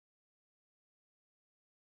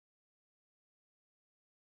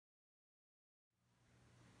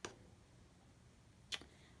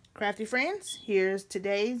Crafty friends, here's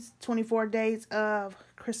today's 24 days of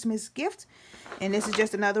Christmas gift. And this is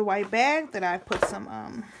just another white bag that I put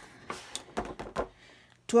some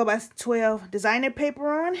 12 by 12 designer paper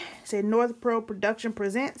on. It said North Pro Production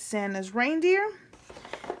presents Santa's Reindeer.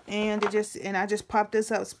 And I just popped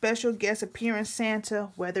this up, special guest appearance Santa,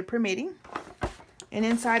 weather permitting. And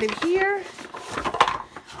inside of here,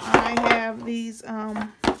 I have these, I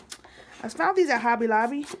found these at Hobby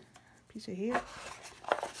Lobby. Piece of here.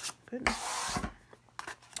 Goodness.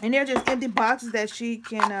 And they're just empty boxes that she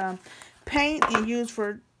can paint and use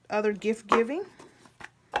for other gift giving.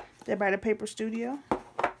 They're by the Paper Studio.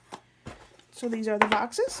 So these are the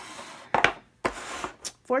boxes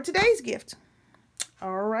for today's gift.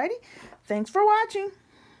 Alrighty. Thanks for watching.